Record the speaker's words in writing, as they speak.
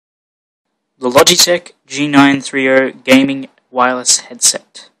the Logitech G930 gaming wireless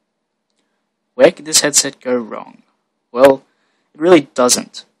headset. Where could this headset go wrong? Well, it really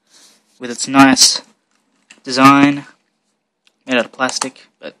doesn't. With its nice design, made out of plastic,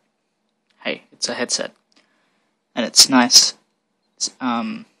 but hey, it's a headset. And it's nice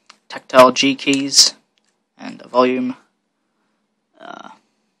tactile G keys and a volume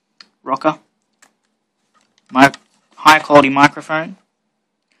rocker. High quality microphone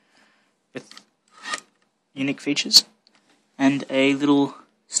with unique features, and a little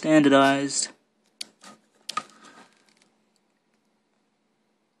standardized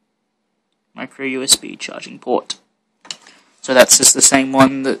micro USB charging port. So that's just the same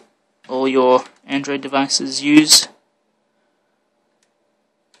one that all your Android devices use.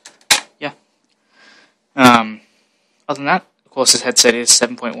 Yeah. Other than that, of course, this headset is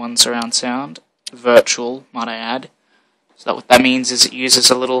 7.1 surround sound, virtual, might I add. So what that means is it uses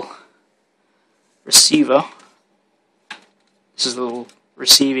a little receiver. This is a little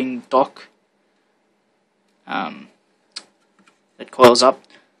receiving dock that coils up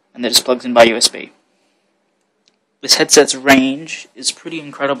and that just plugs in by USB. This headset's range is pretty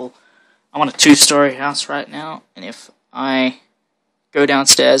incredible. I'm on a 2-story house right now, and if I go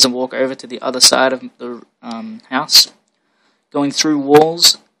downstairs and walk over to the other side of the house, going through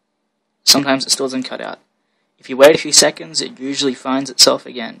walls, sometimes it still doesn't cut out. If you wait a few seconds, it usually finds itself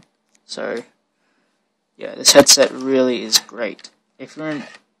again. So, yeah, this headset really is great. If you're in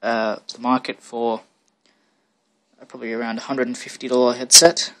the market for probably around $150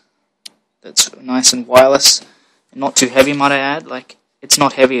 headset that's nice and wireless, and not too heavy, might I add. Like, it's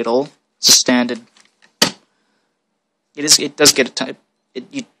not heavy at all. It's a standard. It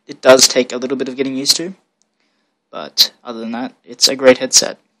does take a little bit of getting used to, but other than that, it's a great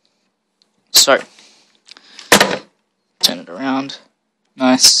headset. So, turn it around.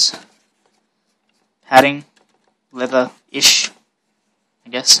 Nice padding, leather-ish, I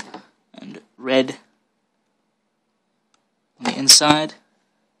guess, and red on the inside.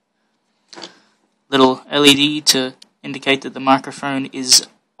 Little LED to indicate that the microphone is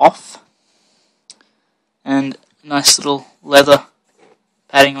off, and nice little leather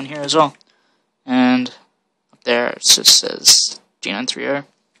padding on here as well. And up there it just says G930.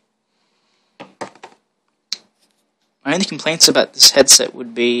 My only complaints about this headset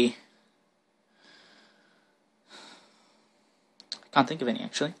would be, I can't think of any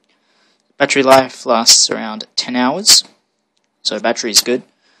actually. Battery life lasts around 10 hours, so battery is good.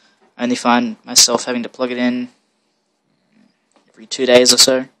 I only find myself having to plug it in every 2 days or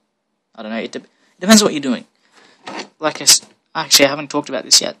so. I don't know, it depends on what you're doing. Like I haven't talked about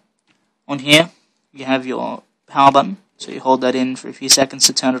this yet. On here, you have your power button, so you hold that in for a few seconds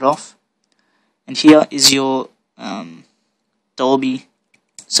to turn it off. And here is your Dolby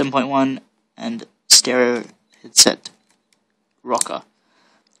 7.1 and stereo headset rocker.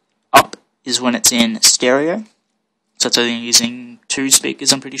 Up is when it's in stereo, so it's only using 2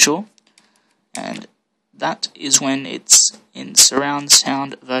 speakers, I'm pretty sure. And that is when it's in surround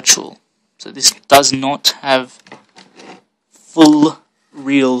sound virtual. So this does not have full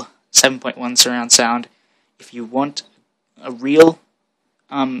real 7.1 surround sound. If you want a real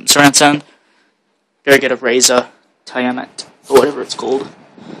surround sound, go get a Razer Tiamat, or whatever it's called.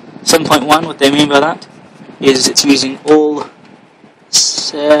 7.1, what they mean by that is it's using all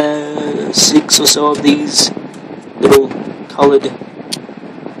 6 or so of these little coloured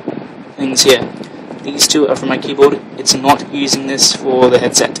things here. These 2 are for my keyboard. It's not using this for the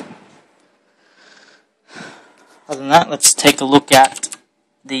headset. Other than that, let's take a look at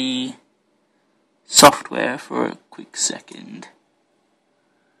the software for a quick second.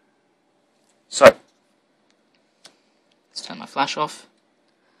 So, let's turn my flash off.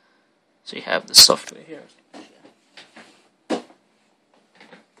 So you have the software here. So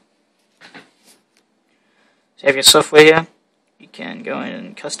you have your software here. You can go in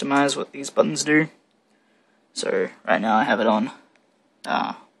and customize what these buttons do. So right now I have it on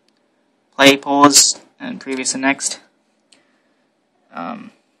play, pause, and previous and next.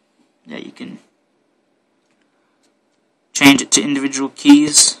 Yeah, you can change it to individual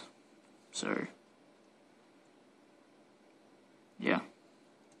keys. So yeah,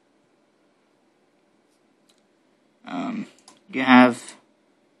 you have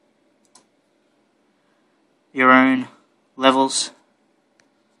your own levels.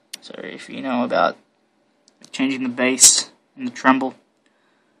 So if you know about changing the bass and the treble,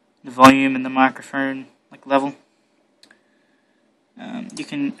 the volume and the microphone like level, you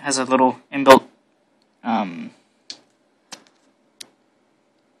can has a little inbuilt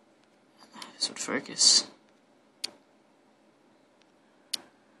sort of focus.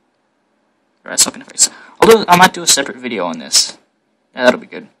 Right, it's not going to focus. I might do a separate video on this. Yeah, that'll be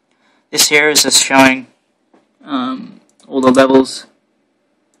good. This here is just showing all the levels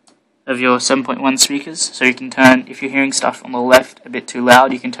of your 7.1 speakers. So you can turn, if you're hearing stuff on the left a bit too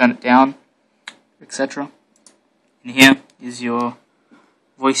loud, you can turn it down, etc. And here is your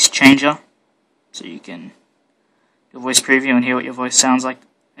voice changer. So you can do a voice preview and hear what your voice sounds like.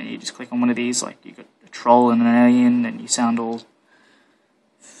 And you just click on one of these, like you got a troll and an alien, and you sound all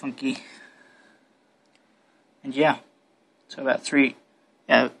funky. And yeah, so about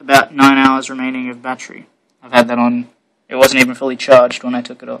 9 hours remaining of battery. I've had that on. It wasn't even fully charged when I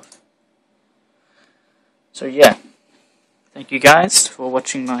took it off. So yeah, thank you guys for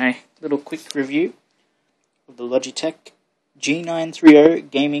watching my little quick review of the Logitech G930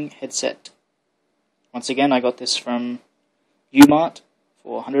 gaming headset. Once again, I got this from Umart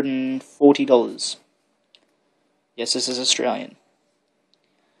for $140. Yes, this is Australian.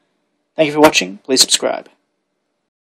 Thank you for watching. Please subscribe.